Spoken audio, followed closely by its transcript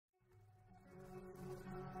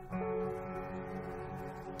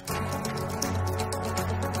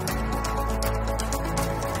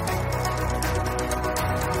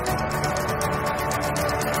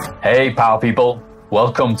Hey, power people.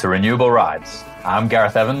 Welcome to Renewable Rides. I'm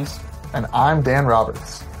Gareth Evans. And I'm Dan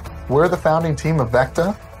Roberts. We're the founding team of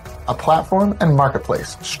VECKTA, a platform and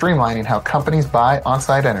marketplace streamlining how companies buy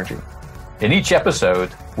on-site energy. In each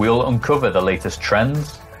episode, we'll uncover the latest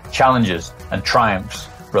trends, challenges, and triumphs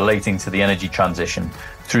relating to the energy transition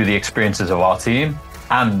through the experiences of our team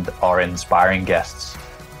and our inspiring guests.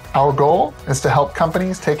 Our goal is to help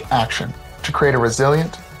companies take action to create a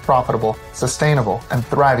resilient, profitable, sustainable, and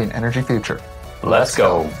thriving energy future. Let's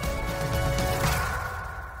go.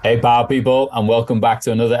 Hey, power people, and welcome back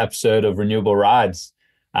to another episode of Renewable Rides.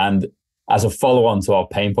 And as a follow-on to our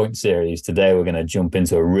Pain Point series, today we're going to jump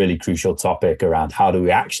into a really crucial topic around how do we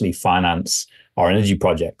actually finance our energy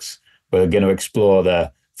projects. We're going to explore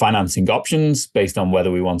the financing options based on whether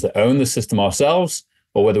we want to own the system ourselves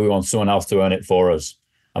or whether we want someone else to own it for us.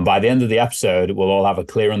 And by the end of the episode, we'll all have a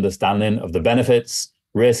clear understanding of the benefits,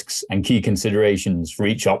 risks, and key considerations for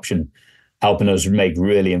each option, helping us make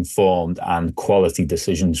really informed and quality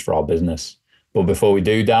decisions for our business. But before we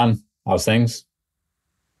do, Dan, how's things?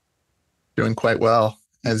 Doing quite well.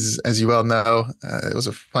 As you well know, it was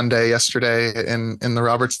a fun day yesterday in the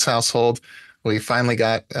Roberts household. We finally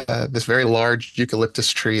got this very large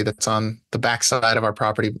eucalyptus tree that's on the backside of our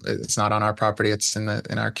property. It's not on our property; it's in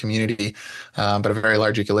our community. But a very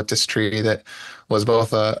large eucalyptus tree that was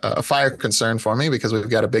both a fire concern for me because we've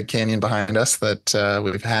got a big canyon behind us that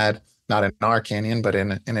we've had. Not in our canyon, but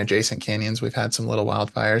in adjacent canyons, we've had some little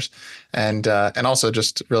wildfires, and also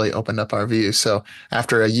just really opened up our view. So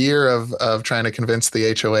after a year of trying to convince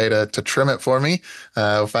the HOA to trim it for me,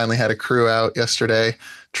 we finally had a crew out yesterday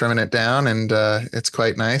trimming it down, and it's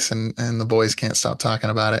quite nice. And the boys can't stop talking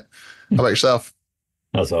about it. How about yourself?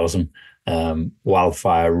 That's awesome.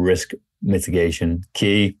 Wildfire risk mitigation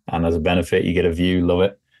key, and as a benefit, you get a view. Love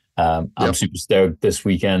it. I'm super stoked. This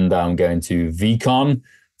weekend, I'm going to VCon.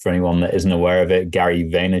 For anyone that isn't aware of it, Gary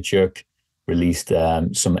Vaynerchuk released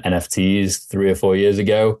some NFTs 3 or 4 years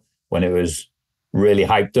ago when it was really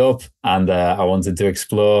hyped up. And I wanted to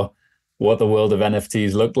explore what the world of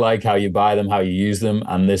NFTs looked like, how you buy them, how you use them.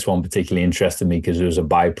 And this one particularly interested me because it was a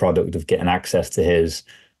byproduct of getting access to his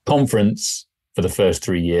conference for the first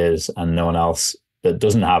 3 years. And no one else that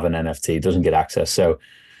doesn't have an NFT doesn't get access. So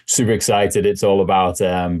super excited. It's all about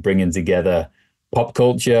bringing together pop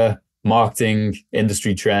culture, marketing,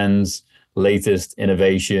 industry trends, latest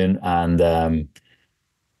innovation, and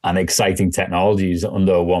exciting technologies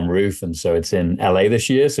under one roof. And so it's in LA this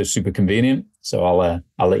year, so super convenient. So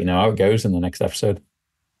I'll let you know how it goes in the next episode.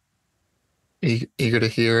 Eager to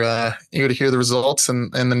hear the results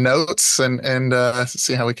and the notes and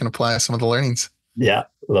see how we can apply some of the learnings. Yeah,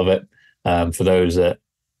 love it. For those that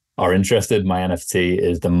are interested, my NFT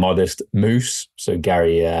is the Modest Moose. So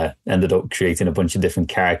Gary ended up creating a bunch of different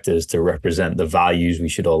characters to represent the values we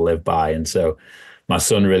should all live by. And so my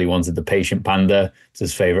son really wanted the patient panda. It's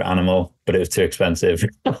his favorite animal, but it was too expensive.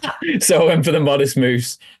 So I went for the Modest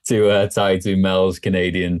Moose to tie to Mel's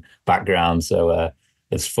Canadian background. So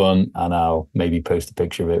it's fun, and I'll maybe post a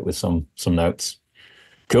picture of it with some notes.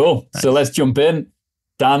 Cool. Nice. So let's jump in.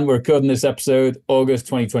 Dan, we're recording this episode August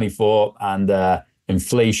 2024, and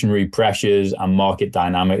inflationary pressures and market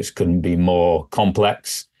dynamics couldn't be more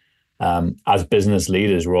complex. As business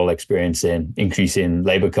leaders, we're all experiencing increasing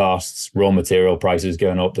labor costs, raw material prices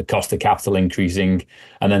going up, the cost of capital increasing.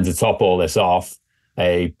 And then to top all this off,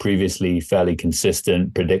 a previously fairly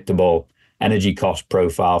consistent, predictable energy cost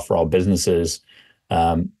profile for our businesses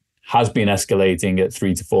has been escalating at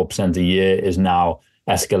 3 to 4% a year, is now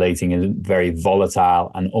escalating in very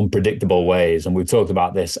volatile and unpredictable ways. And we've talked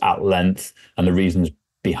about this at length and the reasons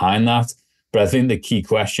behind that. But I think the key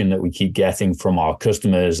question that we keep getting from our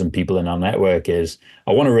customers and people in our network is,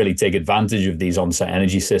 I want to really take advantage of these on-site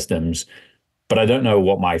energy systems, but I don't know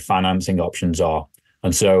what my financing options are.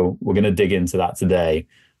 And so we're going to dig into that today.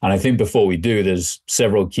 And I think before we do, there's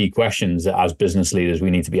several key questions that as business leaders, we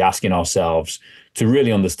need to be asking ourselves to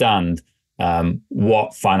really understand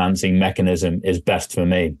what financing mechanism is best for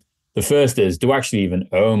me. The first is, do I actually even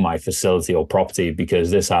own my facility or property? Because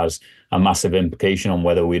this has a massive implication on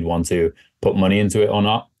whether we'd want to put money into it or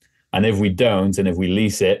not. And if we don't, and if we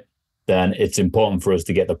lease it, then it's important for us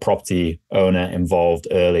to get the property owner involved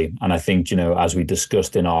early. And I think, as we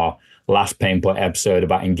discussed in our last Pain Point episode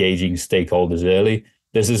about engaging stakeholders early,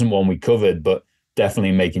 this isn't one we covered, but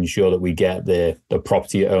definitely making sure that we get the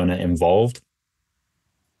property owner involved.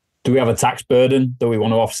 Do we have a tax burden that we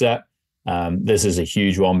want to offset? This is a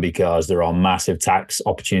huge one because there are massive tax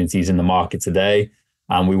opportunities in the market today,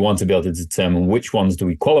 and we want to be able to determine which ones do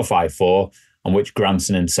we qualify for and which grants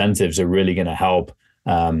and incentives are really going to help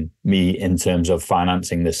me in terms of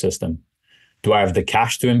financing this system. do I have the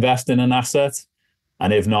cash to invest in an asset?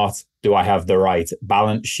 And if not, do I have the right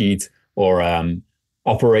balance sheet or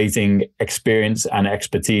operating experience and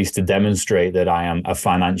expertise to demonstrate that I am a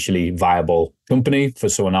financially viable company for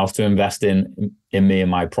someone else to invest in me and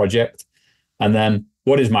my project? And then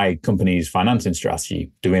what is my company's financing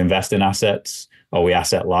strategy? Do we invest in assets? Are we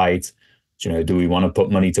asset light? Do we want to put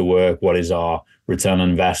money to work? What is our return on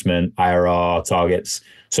investment, IRR targets?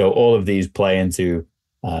 So all of these play into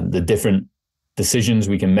the different decisions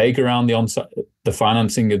we can make around the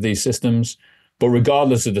financing of these systems. But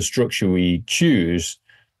regardless of the structure we choose,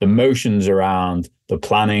 the motions around the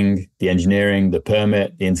planning, the engineering, the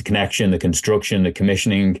permit, the interconnection, the construction, the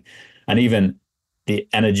commissioning, and even the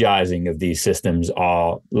energizing of these systems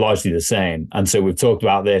are largely the same. And so we've talked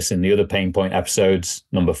about this in the other pain point episodes,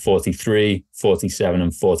 number 43, 47,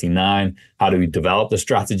 and 49. How do we develop the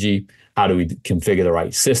strategy? How do we configure the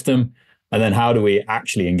right system? And then how do we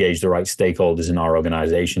actually engage the right stakeholders in our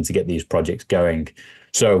organization to get these projects going?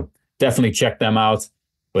 So definitely check them out.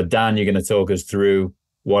 But Dan, you're going to talk us through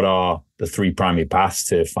what are the three primary paths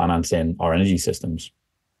to financing our energy systems.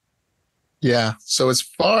 Yeah. So as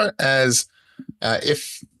far as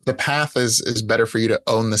if the path is better for you to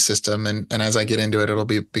own the system, and as I get into it, it'll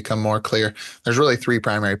become more clear. There's really three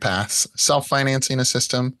primary paths: self-financing a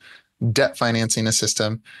system, debt financing a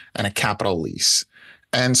system, and a capital lease.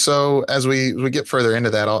 And so as we get further into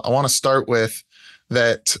that, I want to start with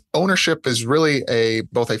that ownership is really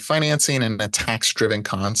both a financing and a tax-driven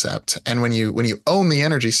concept. And when you own the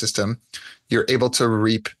energy system, you're able to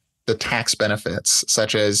reap the tax benefits,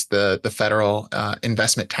 such as the federal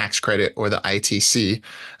investment tax credit, or the ITC,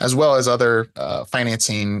 as well as other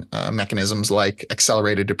financing mechanisms like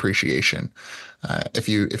accelerated depreciation. If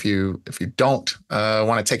you don't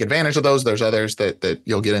want to take advantage of those, there's others that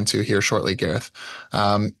you'll get into here shortly, Gareth.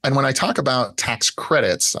 And when I talk about tax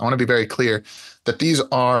credits, I want to be very clear that these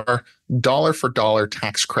are dollar for dollar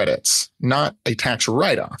tax credits, not a tax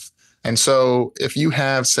write-off. And so if you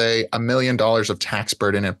have, say, $1 million of tax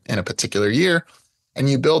burden in a particular year, and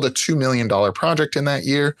you build a $2 million project in that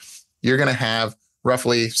year, you're going to have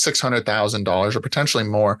roughly $600,000 or potentially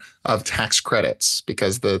more of tax credits,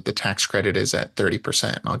 because the tax credit is at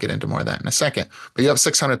 30%. I'll get into more of that in a second. But you have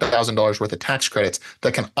 $600,000 worth of tax credits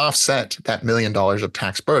that can offset that $1 million of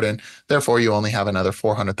tax burden. Therefore, you only have another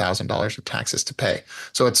 $400,000 of taxes to pay.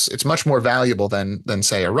 So it's much more valuable than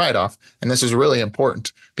say a write-off. And this is really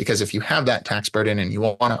important, because if you have that tax burden and you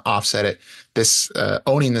want to offset it, this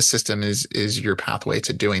owning the system is your pathway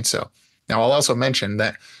to doing so. Now, I'll also mention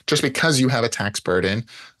that just because you have a tax burden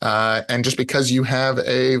and just because you have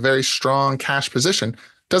a very strong cash position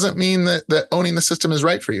doesn't mean that owning the system is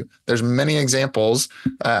right for you. There's many examples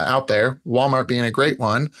out there, Walmart being a great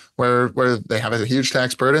one, where they have a huge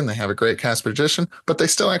tax burden, they have a great cash position, but they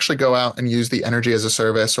still actually go out and use the energy as a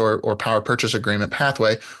service or power purchase agreement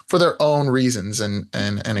pathway for their own reasons. And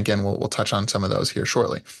again, we'll touch on some of those here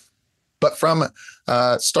shortly. But from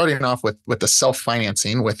starting off with the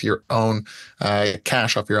self-financing with your own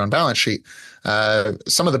cash off your own balance sheet,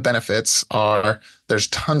 some of the benefits are there's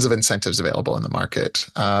tons of incentives available in the market.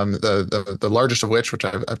 The largest of which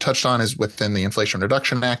I've touched on, is within the Inflation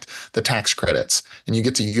Reduction Act, the tax credits, and you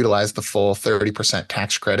get to utilize the full 30%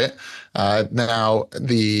 tax credit. Now,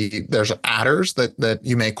 there's adders that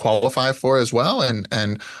you may qualify for as well, and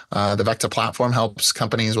the VECKTA platform helps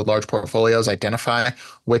companies with large portfolios identify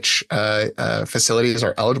which facilities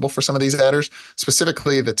are eligible for some of these adders,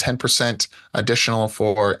 specifically the 10% additional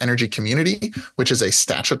for energy community, which is a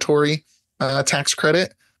statutory tax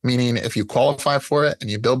credit, meaning if you qualify for it and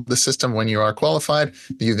you build the system when you are qualified,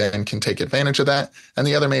 you then can take advantage of that. And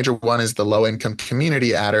the other major one is the low income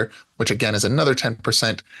community adder, which again is another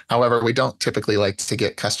 10%. However, we don't typically like to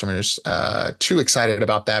get customers too excited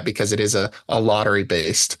about that, because it is a lottery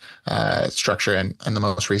based structure. And the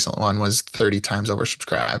most recent one was 30 times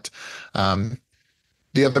oversubscribed.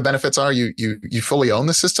 The other benefits are you fully own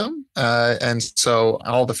the system, and so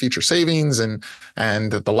all the future savings and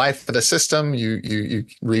the life of the system you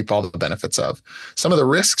reap all the benefits of. Some of the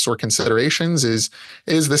risks or considerations is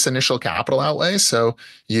this initial capital outlay. So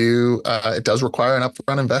it does require an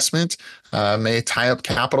upfront investment, may tie up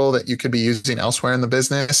capital that you could be using elsewhere in the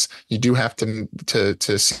business. You do have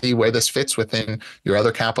to see where this fits within your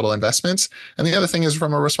other capital investments. And the other thing is,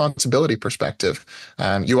 from a responsibility perspective,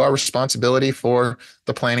 you are responsibility for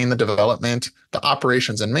the planning, the development, the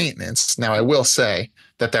operations, and maintenance. Now, I will say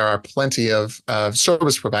that there are plenty of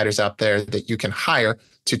service providers out there that you can hire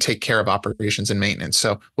to take care of operations and maintenance.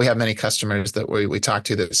 So we have many customers that we talk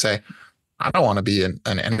to that say, I don't want to be an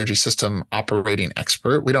energy system operating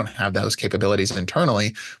expert. We don't have those capabilities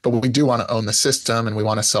internally, but we do want to own the system and we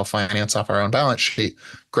want to self-finance off our own balance sheet.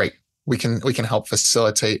 Great. We can help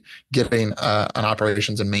facilitate getting an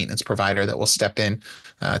operations and maintenance provider that will step in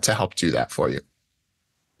to help do that for you.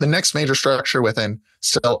 The next major structure within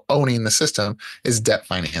still owning the system is debt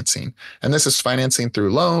financing. And this is financing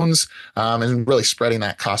through loans and really spreading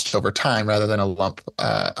that cost over time rather than a lump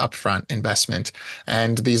upfront investment.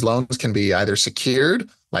 And these loans can be either secured,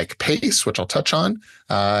 like PACE, which I'll touch on,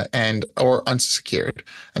 or unsecured.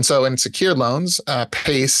 And so in secured loans,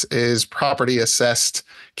 PACE is property assessed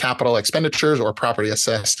capital expenditures or property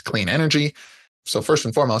assessed clean energy. So first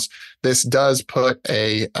and foremost, this does put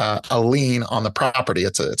a lien on the property.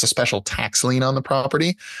 It's a special tax lien on the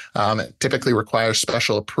property. It typically requires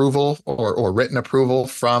special approval or written approval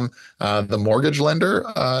from the mortgage lender,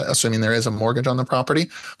 assuming there is a mortgage on the property.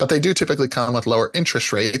 But they do typically come with lower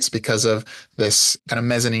interest rates because of this kind of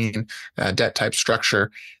mezzanine debt type structure.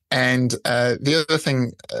 And the other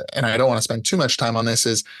thing, and I don't want to spend too much time on this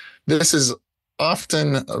is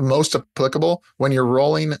often most applicable when you're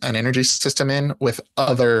rolling an energy system in with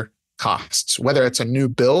other costs, whether it's a new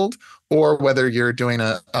build or whether you're doing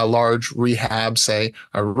a large rehab, say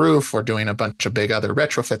a roof, or doing a bunch of big other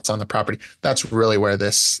retrofits on the property. That's really where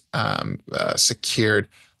this secured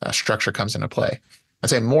structure comes into play. I'd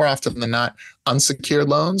say more often than not, unsecured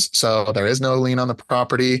loans. So there is no lien on the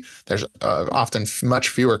property. There's often much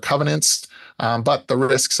fewer covenants. But the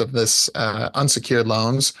risks of this unsecured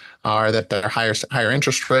loans are that there are higher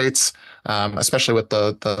interest rates, especially with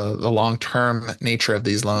the long-term nature of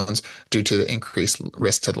these loans due to the increased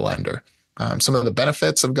risk to the lender. Some of the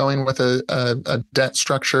benefits of going with a debt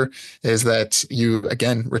structure is that you,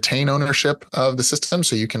 again, retain ownership of the system,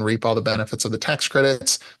 so you can reap all the benefits of the tax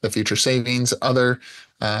credits, the future savings, other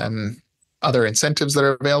incentives that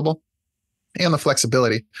are available, and the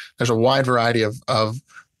flexibility. There's a wide variety of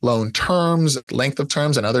loan terms, length of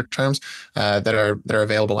terms, and other terms that are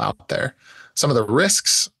available out there. Some of the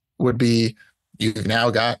risks would be you've now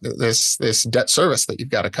got this debt service that you've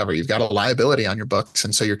got to cover. You've got a liability on your books,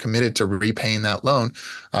 and so you're committed to repaying that loan,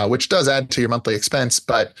 which does add to your monthly expense.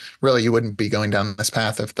 But really, you wouldn't be going down this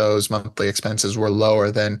path if those monthly expenses were lower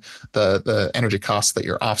than the energy costs that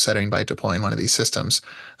you're offsetting by deploying one of these systems.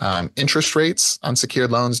 Interest rates on secured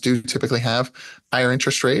loans do typically have higher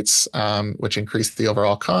interest rates, which increase the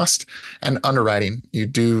overall cost. And underwriting,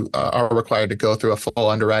 you are required to go through a full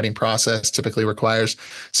underwriting process. Typically requires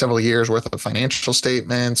several years worth of financial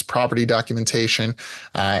statements, property documentation,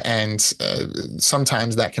 and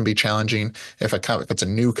sometimes that can be challenging if it's a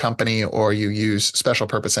new company or you use special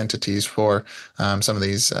purpose entities for some of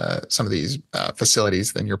these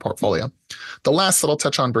facilities in your portfolio. The last that I'll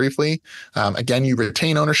touch on briefly, again, you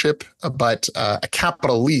retain ownership, but a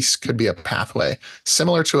capital lease could be a pathway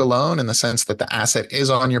similar to a loan in the sense that the asset is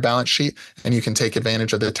on your balance sheet and you can take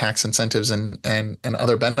advantage of the tax incentives and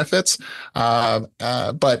other benefits.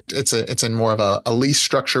 But it's in more of a lease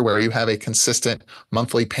structure where you have a consistent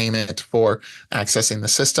monthly payment for accessing the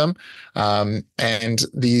system. And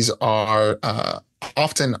these are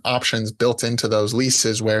often options built into those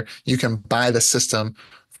leases where you can buy the system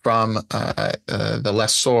from the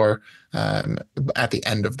lessor at the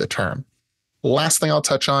end of the term. Last thing I'll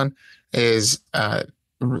touch on is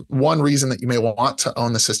one reason that you may want to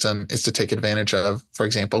own the system is to take advantage of, for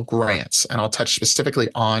example, grants. And I'll touch specifically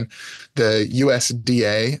on the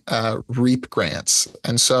USDA REAP grants.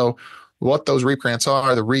 And so what those REAP grants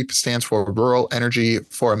are, the REAP stands for Rural Energy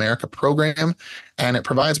for America program, and it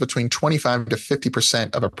provides between 25 to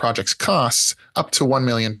 50% of a project's costs up to $1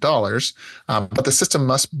 million. But the system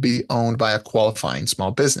must be owned by a qualifying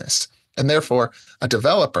small business. And therefore, a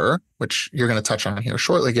developer, which you're going to touch on here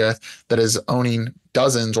shortly, Gareth, that is owning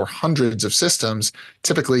dozens or hundreds of systems,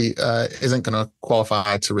 typically isn't going to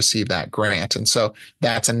qualify to receive that grant. And so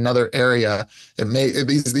that's another area.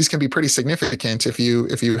 These can be pretty significant if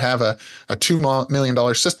you have a $2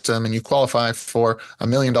 million system and you qualify for $1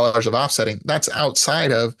 million of offsetting. That's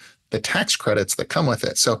outside of the tax credits that come with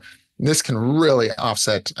it. So this can really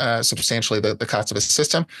offset substantially the cost of a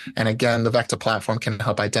system. And again, the VECKTA platform can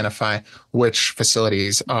help identify which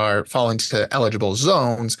facilities fall into eligible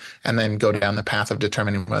zones and then go down the path of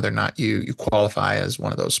determining whether or not you qualify as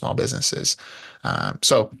one of those small businesses.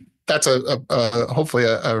 So that's hopefully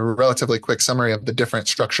a relatively quick summary of the different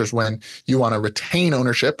structures when you want to retain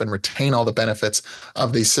ownership and retain all the benefits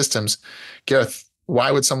of these systems. Gareth,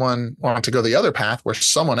 why would someone want to go the other path where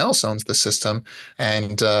someone else owns the system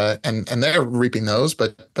and they're reaping those,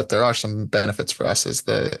 but there are some benefits for us as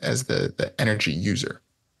the energy user?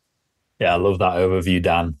 Yeah, I love that overview,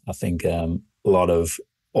 Dan. I think a lot of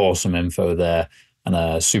awesome info there,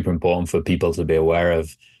 and super important for people to be aware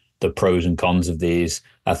of the pros and cons of these.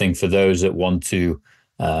 I think for those that want to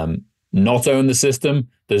not own the system,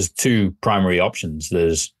 there's two primary options.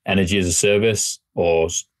 There's energy as a service, or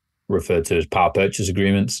referred to as power purchase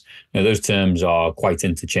agreements. Those terms are quite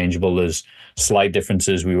interchangeable. There's slight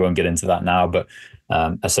differences. We won't get into that now, but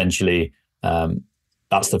essentially,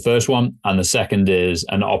 that's the first one. And the second is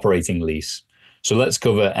an operating lease. So let's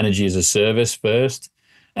cover energy as a service first.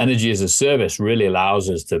 Energy as a service really allows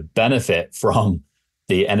us to benefit from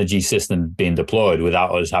the energy system being deployed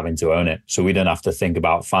without us having to own it. So we don't have to think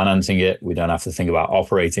about financing it. We don't have to think about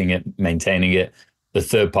operating it, maintaining it. The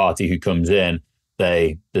third party who comes in,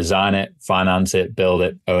 they design it, finance it, build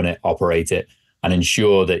it, own it, operate it, and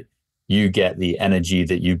ensure that you get the energy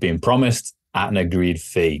that you've been promised at an agreed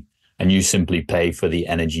fee, and you simply pay for the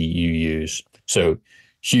energy you use. So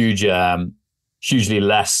hugely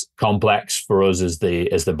less complex for us as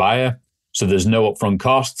the buyer. So there's no upfront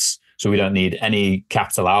costs. So we don't need any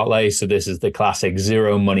capital outlay. So this is the classic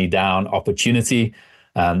zero money down opportunity.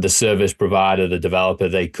 The service provider, the developer,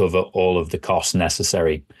 they cover all of the costs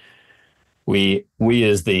necessary. We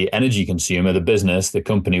as the energy consumer, the business, the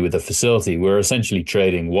company with the facility, we're essentially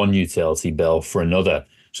trading one utility bill for another.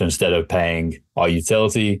 So instead of paying our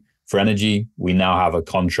utility for energy, we now have a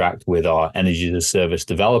contract with our energy as a service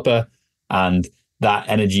developer. And that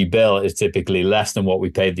energy bill is typically less than what we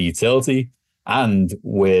paid the utility, and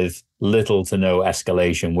with little to no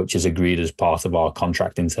escalation, which is agreed as part of our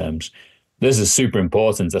contracting terms. This is super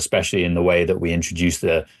important, especially in the way that we introduce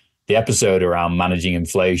the episode around managing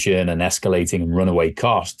inflation and escalating and runaway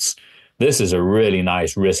costs. This is a really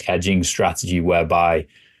nice risk hedging strategy whereby,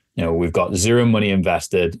 we've got zero money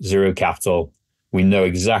invested, zero capital. We know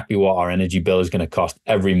exactly what our energy bill is going to cost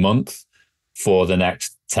every month for the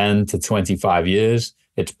next 10 to 25 years.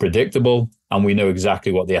 It's predictable, and we know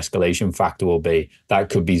exactly what the escalation factor will be. That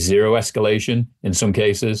could be zero escalation in some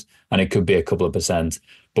cases, and it could be a couple of percent.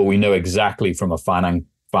 But we know exactly from a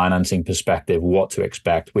financing perspective what to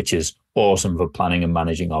expect, which is awesome for planning and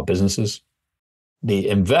managing our businesses. The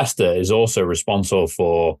investor is also responsible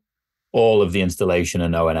for all of the installation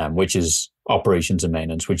and O&M, which is operations and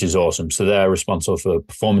maintenance, which is awesome. So they're responsible for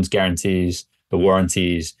performance guarantees, the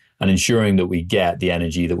warranties, and ensuring that we get the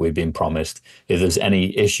energy that we've been promised. If there's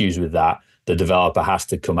any issues with that, the developer has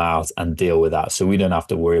to come out and deal with that. So we don't have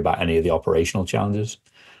to worry about any of the operational challenges.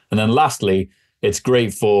 And then lastly, it's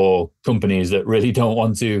great for companies that really don't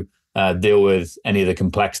want to deal with any of the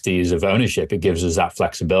complexities of ownership. It gives us that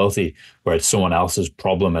flexibility where it's someone else's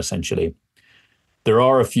problem, essentially. There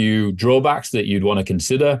are a few drawbacks that you'd want to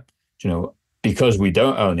consider. Because we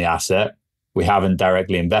don't own the asset, we haven't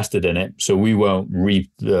directly invested in it, so we won't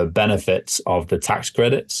reap the benefits of the tax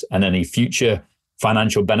credits and any future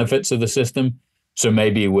financial benefits of the system. So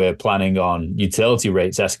maybe we're planning on utility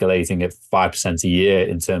rates escalating at 5% a year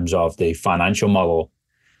in terms of the financial model,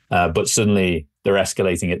 but suddenly they're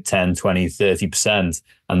escalating at 10, 20, 30%,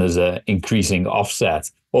 and there's an increasing offset.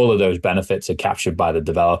 All of those benefits are captured by the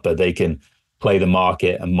developer. They can play the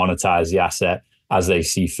market and monetize the asset as they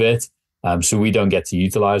see fit. So we don't get to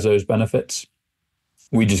utilize those benefits.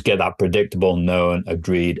 We just get that predictable, known,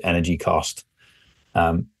 agreed energy cost.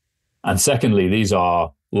 And secondly, these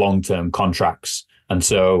are long-term contracts. And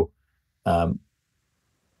so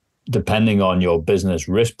depending on your business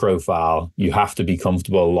risk profile, you have to be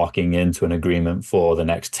comfortable locking into an agreement for the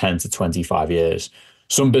next 10 to 25 years.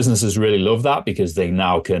 Some businesses really love that because they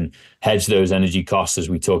now can hedge those energy costs, as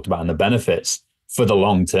we talked about, and the benefits for the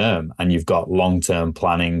long term. And you've got long-term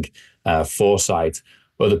planning foresight.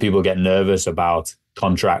 Other people get nervous about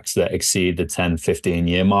contracts that exceed the 10,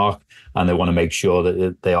 15-year mark, and they want to make sure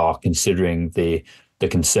that they are considering the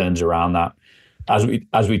concerns around that.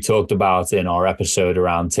 As we talked about in our episode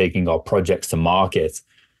around taking our projects to market,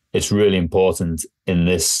 it's really important in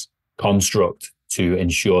this construct to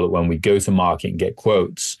ensure that when we go to market and get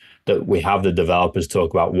quotes, that we have the developers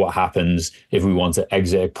talk about what happens if we want to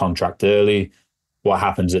exit a contract early, what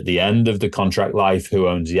happens at the end of the contract life, who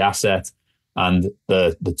owns the asset, and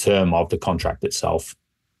the term of the contract itself.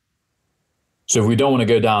 So if we don't want to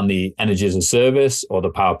go down the energy as a service or the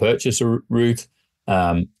power purchase route,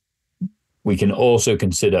 we can also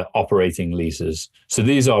consider operating leases. So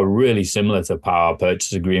these are really similar to power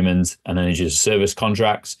purchase agreements and energy as a service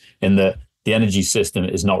contracts in that the energy system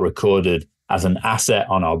is not recorded as an asset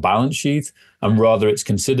on our balance sheet, and rather it's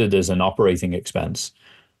considered as an operating expense.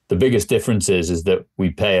 The biggest difference is that we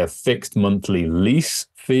pay a fixed monthly lease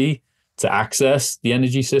fee to access the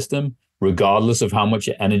energy system, regardless of how much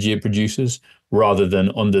energy it produces, rather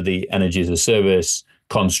than under the energy as a service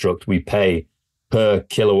construct, we pay per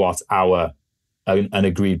kilowatt hour an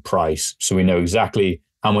agreed price. So we know exactly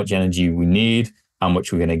how much energy we need, how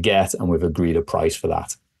much we're going to get, and we've agreed a price for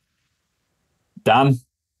that. Dan,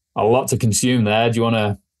 a lot to consume there. Do you want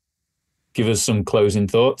to give us some closing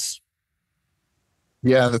thoughts?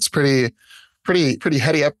 Yeah, that's pretty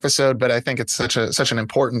heady episode, but I think it's such an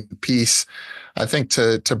important piece. I think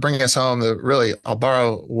to bring us home, I'll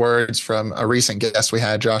borrow words from a recent guest we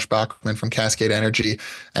had, Josh Bachman from Cascade Energy,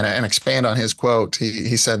 and expand on his quote.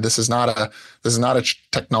 He said, "This is not a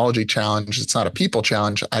technology challenge. It's not a people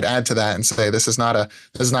challenge." I'd add to that and say this is not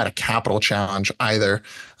a capital challenge either.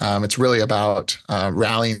 It's really about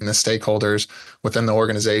rallying the stakeholders within the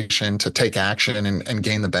organization to take action and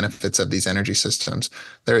gain the benefits of these energy systems.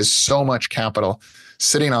 There is so much capital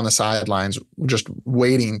sitting on the sidelines, just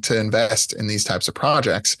waiting to invest in these types of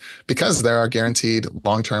projects because there are guaranteed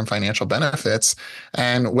long-term financial benefits.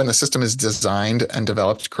 And when the system is designed and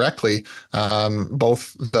developed correctly,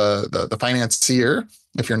 both the financier,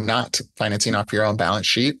 if you're not financing off your own balance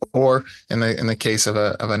sheet, or in the case of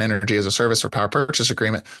an energy as a service or power purchase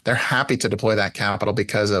agreement, they're happy to deploy that capital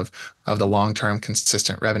because of the long-term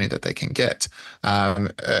consistent revenue that they can get.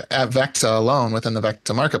 At VECKTA alone, within the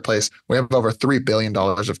VECKTA marketplace, we have over $3 billion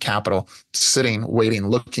of capital sitting, waiting,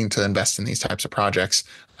 looking to invest in these types of projects,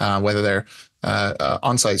 whether they're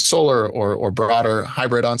on-site solar or broader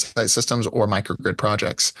hybrid on-site systems or microgrid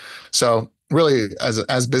projects. So really,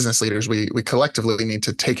 as business leaders, we collectively need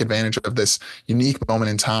to take advantage of this unique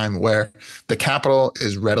moment in time where the capital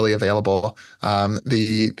is readily available.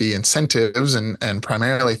 The incentives and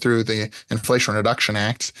primarily through the Inflation Reduction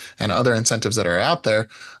Act and other incentives that are out there,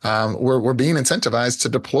 we're being incentivized to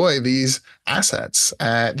deploy these assets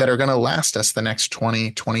that are going to last us the next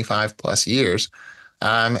 20, 25 plus years.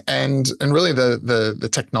 And really the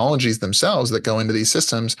technologies themselves that go into these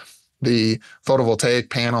systems, the photovoltaic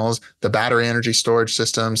panels, the battery energy storage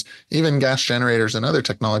systems, even gas generators and other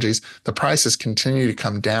technologies, the prices continue to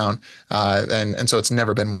come down. And so it's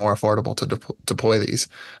never been more affordable to deploy these.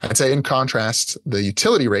 I'd say in contrast, the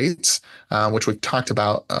utility rates, which we've talked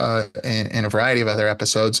about in a variety of other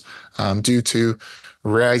episodes, due to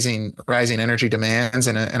rising energy demands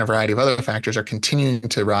and a variety of other factors, are continuing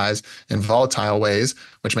to rise in volatile ways,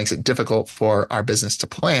 which makes it difficult for our business to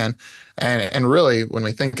plan. And really, when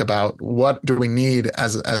we think about what do we need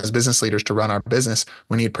as business leaders to run our business,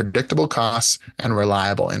 we need predictable costs and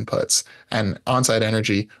reliable inputs. And Onsite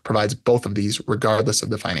Energy provides both of these regardless of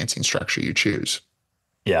the financing structure you choose.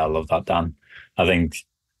 Yeah, I love that, Dan. I think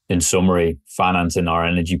in summary, financing our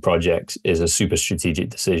energy projects is a super strategic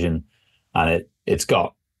decision, and it's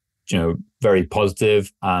got, very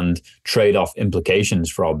positive and trade-off implications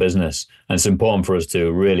for our business. And it's important for us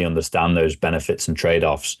to really understand those benefits and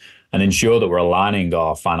trade-offs and ensure that we're aligning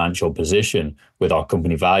our financial position with our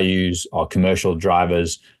company values, our commercial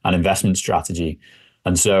drivers, and investment strategy.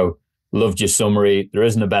 And so, loved your summary. There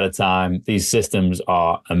isn't a better time. These systems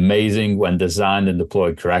are amazing when designed and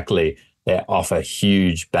deployed correctly. They offer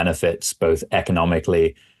huge benefits, both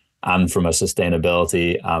economically and from a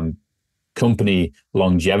sustainability company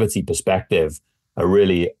longevity perspective. A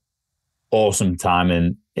really awesome time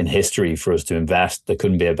in history for us to invest. There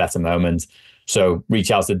couldn't be a better moment. So reach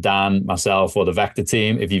out to Dan, myself, or the VECKTA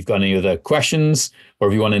team if you've got any other questions, or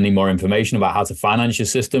if you want any more information about how to finance your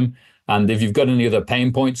system. And if you've got any other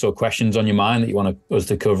pain points or questions on your mind that you want us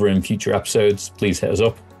to cover in future episodes, please hit us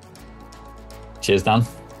up. Cheers, Dan.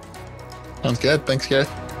 Sounds good. Thanks, Gareth.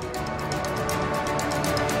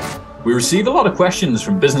 We receive a lot of questions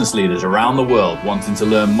from business leaders around the world wanting to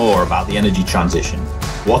learn more about the energy transition,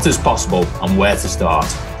 what is possible, and where to start.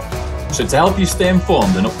 So to help you stay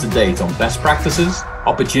informed and up to date on best practices,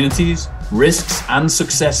 opportunities, risks, and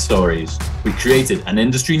success stories, we created an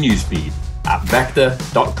industry newsfeed at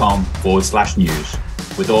veckta.com/news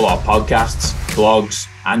with all our podcasts, blogs,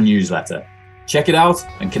 and newsletter. Check it out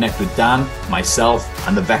and connect with Dan, myself,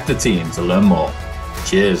 and the VECKTA team to learn more.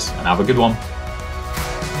 Cheers and have a good one.